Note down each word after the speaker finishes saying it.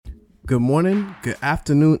Good morning, good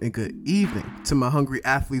afternoon, and good evening to my hungry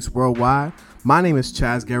athletes worldwide. My name is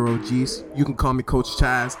Chaz Guerrero Gis. You can call me Coach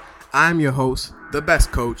Chaz. I'm your host, the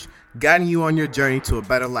best coach, guiding you on your journey to a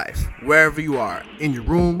better life, wherever you are, in your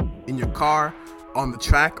room, in your car, on the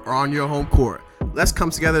track, or on your home court. Let's come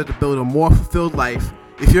together to build a more fulfilled life.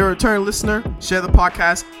 If you're a return listener, share the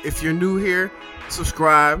podcast. If you're new here,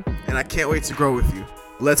 subscribe, and I can't wait to grow with you.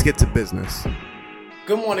 Let's get to business.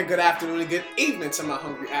 Good morning, good afternoon, and good evening to my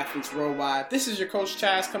hungry athletes worldwide. This is your Coach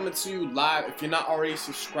Chaz coming to you live. If you're not already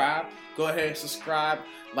subscribed, go ahead and subscribe,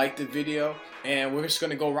 like the video, and we're just going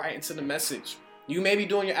to go right into the message. You may be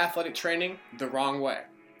doing your athletic training the wrong way.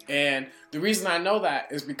 And the reason I know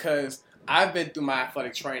that is because I've been through my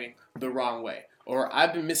athletic training the wrong way, or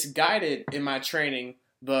I've been misguided in my training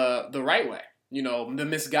the right way. You know, the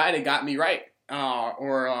misguided got me right,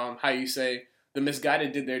 the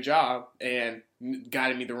misguided did their job and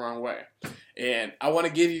guided me the wrong way. And I want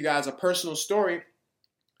to give you guys a personal story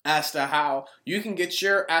as to how you can get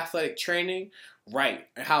your athletic training right,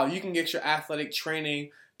 and how you can get your athletic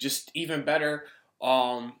training just even better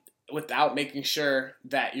without making sure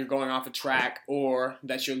that you're going off a track, or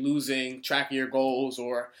that you're losing track of your goals,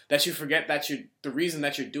 or that you forget that the reason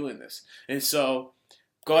that you're doing this. And so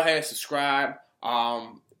go ahead and subscribe.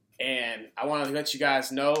 And I want to let you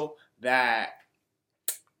guys know that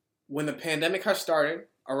when the pandemic had started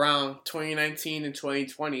around 2019 and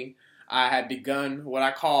 2020, I had begun what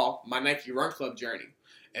I call my Nike Run Club journey.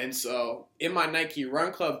 And so in my Nike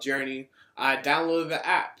Run Club journey, I downloaded the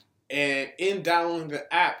app. And in downloading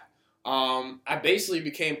the app, I basically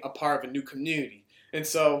became a part of a new community. And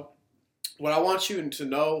so what I want you to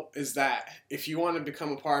know is that if you want to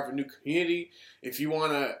become a part of a new community, if you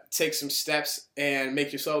want to take some steps and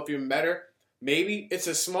make yourself even better, maybe it's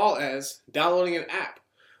as small as downloading an app,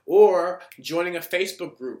 or joining a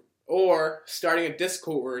Facebook group, or starting a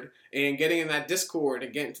Discord and getting in that Discord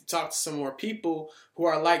and getting to talk to some more people who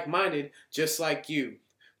are like-minded just like you.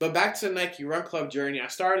 But back to the Nike Run Club journey. I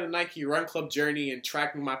started the Nike Run Club journey and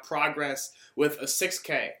tracking my progress with a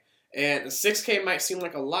 6K. And a 6K might seem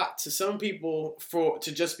like a lot to some people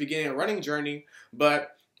to just begin a running journey,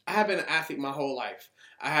 but I have been an athlete my whole life.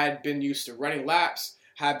 I had been used to running laps,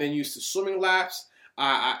 had been used to swimming laps.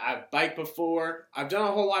 I've biked before. I've done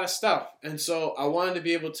a whole lot of stuff. And so I wanted to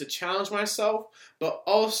be able to challenge myself, but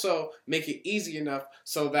also make it easy enough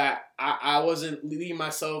so that I wasn't leading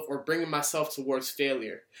myself or bringing myself towards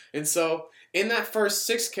failure. And so in that first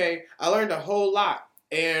 6K, I learned a whole lot.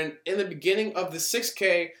 And in the beginning of the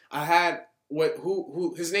 6K, I had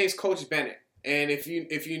his name's Coach Bennett. And if you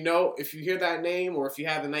hear that name, or if you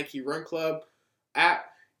have the Nike Run Club app,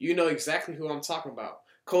 you know exactly who I'm talking about.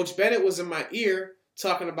 Coach Bennett was in my ear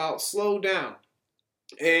talking about slow down.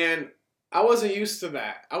 And I wasn't used to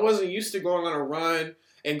that. I wasn't used to going on a run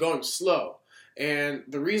and going slow. And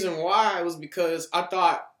the reason why was because I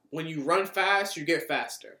thought when you run fast, you get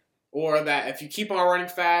faster. Or that if you keep on running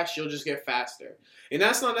fast, you'll just get faster. And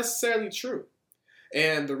that's not necessarily true.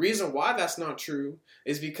 And the reason why that's not true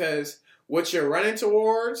is because what you're running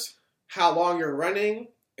towards, how long you're running,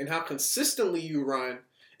 and how consistently you run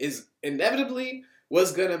is inevitably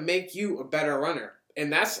what's going to make you a better runner. And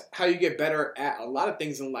that's how you get better at a lot of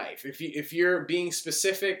things in life. If you're being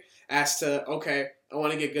specific as to, okay, I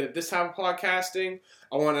want to get good at this type of podcasting,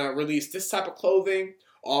 I want to release this type of clothing,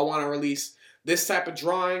 or I want to release this type of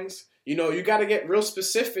drawings, you got to get real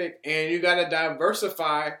specific, and you got to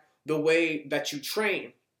diversify the way that you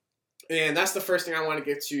train. And that's the first thing I want to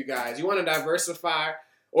get to you guys. You want to diversify,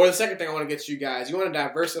 or the second thing I want to get to you guys, you want to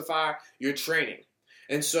diversify your training.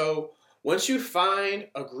 And so once you find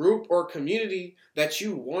a group or community that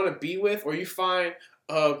you want to be with, or you find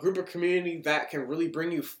a group or community that can really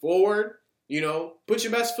bring you forward, put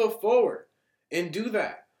your best foot forward and do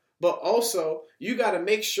that. But also, you got to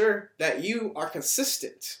make sure that you are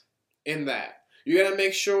consistent in that. You got to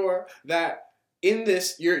make sure that in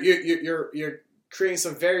this, you're creating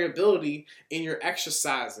some variability in your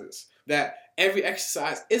exercises. That every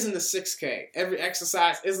exercise isn't a 6K. Every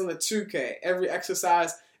exercise isn't a 2K. Every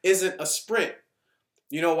exercise isn't a sprint.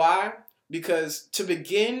 You know why? Because to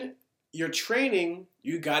begin your training,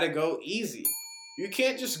 you got to go easy. You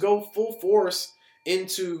can't just go full force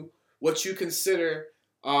into what you consider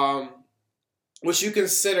your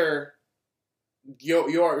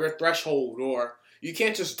threshold, or you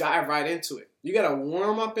can't just dive right into it. You got to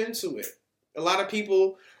warm up into it. A lot of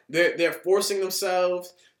people, they're forcing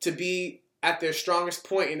themselves to be at their strongest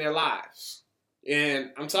point in their lives. And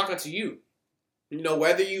I'm talking to you.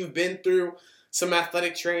 Whether you've been through some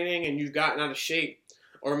athletic training and you've gotten out of shape,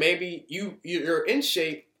 or maybe you're in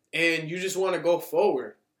shape and you just want to go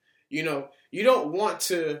forward. You don't want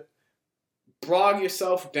to bog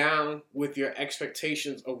yourself down with your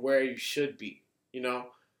expectations of where you should be. You know,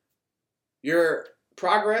 your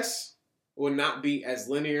progress will not be as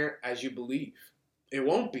linear as you believe. It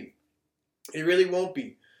won't be. It really won't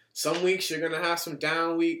be. Some weeks you're going to have some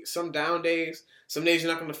down weeks, some down days. Some days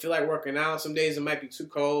you're not going to feel like working out. Some days it might be too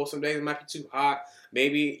cold. Some days it might be too hot.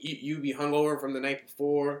 Maybe you be hungover from the night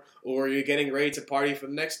before, or you're getting ready to party for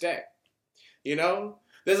the next day. You know,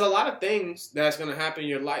 there's a lot of things that's going to happen in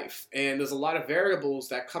your life, and there's a lot of variables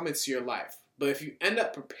that come into your life. But if you end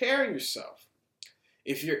up preparing yourself,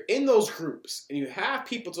 if you're in those groups and you have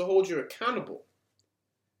people to hold you accountable,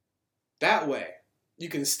 that way you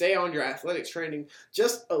can stay on your athletic training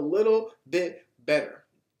just a little bit better.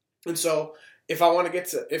 And so if I want to get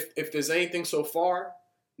to, if there's anything so far,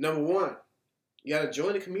 number one, you got to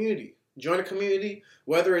join a community. Join a community,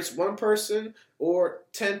 whether it's one person or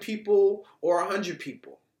 10 people or 100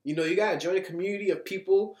 people. You know, you got to join a community of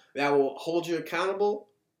people that will hold you accountable,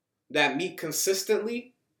 that meet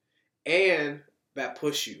consistently, and that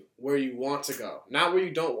push you where you want to go, not where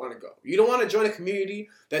you don't want to go. You don't want to join a community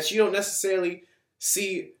that you don't necessarily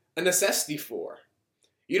see a necessity for.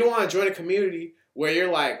 You don't want to join a community where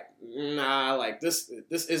you're like, nah, like this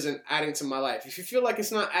isn't adding to my life. If you feel like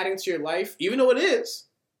it's not adding to your life, even though it is,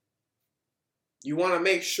 you want to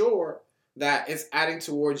make sure that it's adding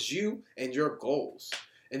towards you and your goals.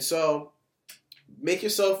 And so make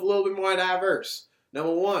yourself a little bit more diverse.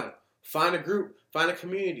 Number one, find a group, find a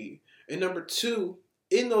community. And number two,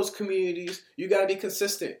 in those communities, you got to be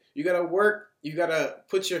consistent. You got to work. You got to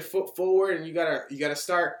put your foot forward, and you got to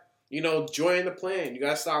start, joining the plan. You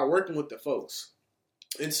got to start working with the folks.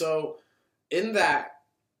 And so in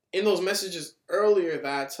those messages earlier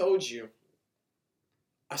that I told you,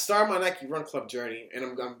 I started my Nike Run Club journey,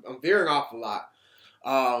 and I'm veering off a lot.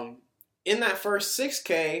 In that first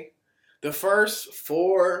 6K, the first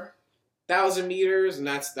 4,000 meters, and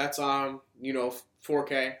that's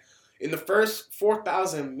 4K. In the first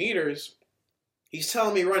 4,000 meters, he's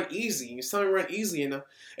telling me run easy. And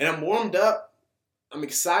I'm warmed up. I'm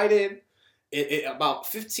excited. About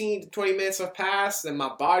 15 to 20 minutes have passed, and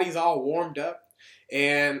my body's all warmed up.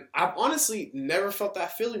 And I've honestly never felt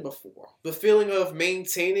that feeling before. The feeling of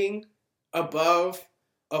maintaining above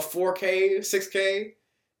a 4K, 6K,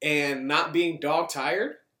 and not being dog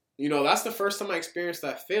tired. That's the first time I experienced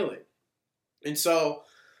that feeling. And so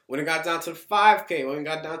when it got down to the 5K, when it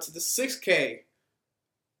got down to the 6K,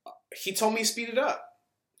 he told me speed it up.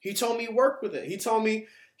 He told me work with it. He told me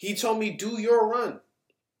do your run.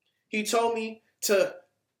 He told me to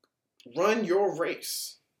run your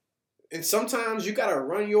race. And sometimes you got to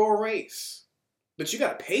run your race, but you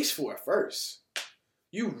got to pace for it first.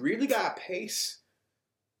 You really got to pace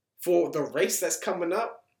for the race that's coming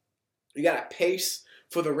up. You got to pace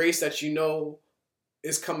for the race that you know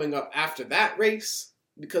is coming up after that race,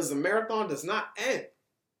 because the marathon does not end.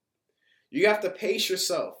 You have to pace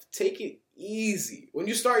yourself. Take it easy. When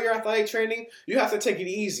you start your athletic training, you have to take it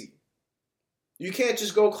easy. You can't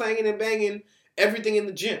just go clanging and banging everything in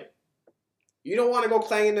the gym. You don't want to go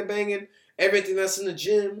clanging and banging everything that's in the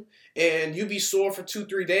gym and you be sore for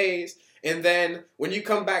 2-3 days. And then when you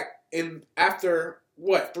come back in after,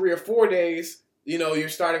 3 or 4 days, you're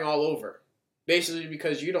starting all over. Basically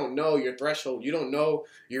because you don't know your threshold. You don't know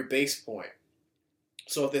your base point.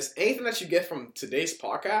 So if there's anything that you get from today's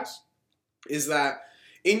podcast, is that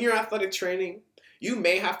in your athletic training, you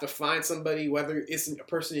may have to find somebody, whether it's a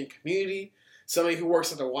person in your community, somebody who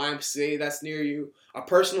works at the YMCA that's near you, a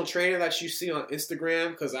personal trainer that you see on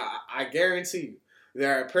Instagram, because I guarantee you,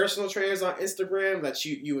 there are personal trainers on Instagram that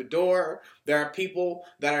you adore. There are people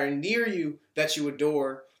that are near you that you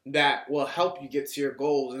adore that will help you get to your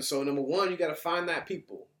goals. And so number one, you got to find that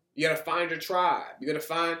people. You got to find your tribe. You got to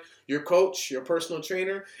find your coach, your personal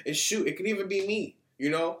trainer, and shoot, it could even be me,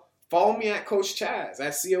 Follow me at Coach Chaz,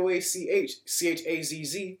 at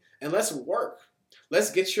CoachChazz, and let's work.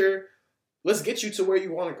 Let's get you to where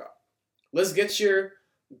you want to go. Let's get your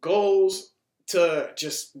goals to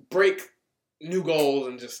just break new goals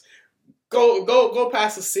and just go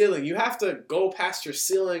past the ceiling. You have to go past your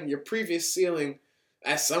ceiling, your previous ceiling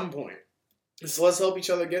at some point. And so let's help each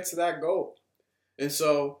other get to that goal. And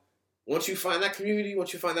so once you find that community,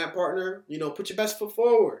 once you find that partner, put your best foot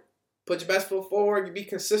forward. Put your best foot forward. You be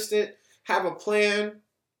consistent. Have a plan.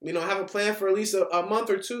 Have a plan for at least a month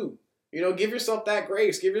or two. Give yourself that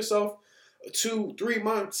grace. Give yourself 2-3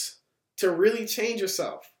 months to really change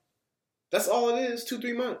yourself. That's all it is,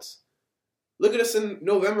 2-3 months. Look at us in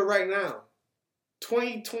November right now.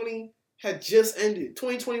 2020 had just ended.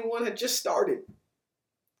 2021 had just started.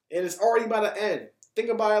 And it's already about to end. Think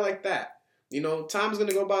about it like that. Time's going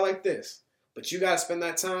to go by like this. But you got to spend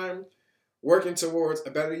that time working towards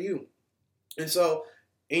a better you. And so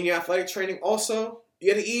in your athletic training also,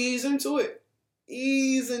 you got to ease into it.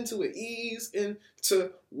 Ease into it. Ease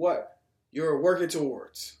into what you're working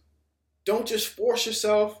towards. Don't just force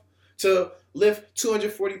yourself to lift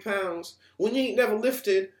 240 pounds when you ain't never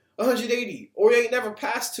lifted 180 or you ain't never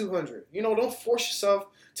passed 200. Don't force yourself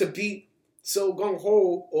to be so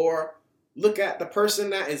gung-ho or look at the person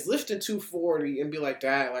that is lifting 240 and be like,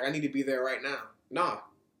 Dad, I need to be there right now. Nah.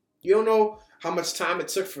 You don't know how much time it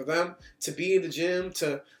took for them to be in the gym,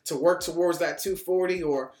 to work towards that 240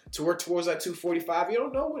 or to work towards that 245. You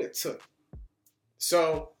don't know what it took.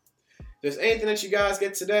 So, if there's anything that you guys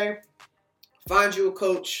get today, find you a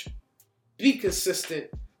coach, be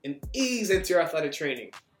consistent, and ease into your athletic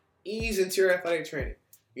training. Ease into your athletic training.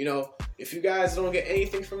 If you guys don't get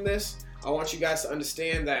anything from this, I want you guys to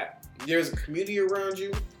understand that there's a community around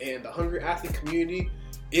you, and the Hungry Athlete community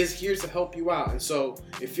is here to help you out. And so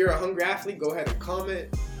if you're a hungry athlete, go ahead and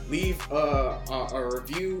comment, leave a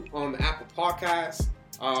review on the Apple Podcast,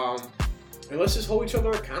 and let's just hold each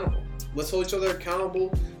other accountable. Let's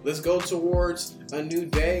go towards a new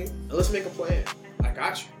day, and let's make a plan. I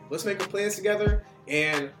got you. Let's make a plan together,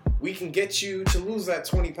 and we can get you to lose that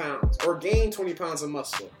 20 pounds or gain 20 pounds of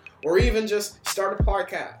muscle, or even just start a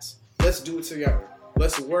podcast. Let's do it together.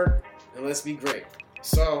 Let's work, and let's be great.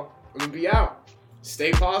 So I'm going to be out.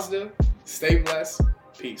 Stay positive, stay blessed,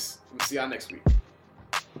 peace. We'll see y'all next week.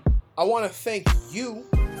 I want to thank you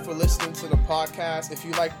for listening to the podcast. If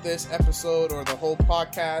you like this episode or the whole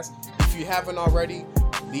podcast, if you haven't already,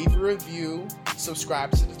 leave a review,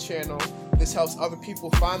 subscribe to the channel. This helps other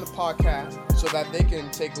people find the podcast so that they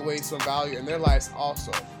can take away some value in their lives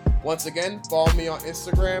also. Once again, follow me on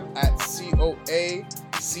Instagram at COACHCHAZZ.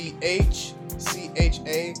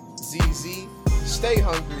 Stay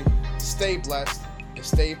hungry, stay blessed, and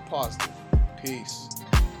stay positive. Peace.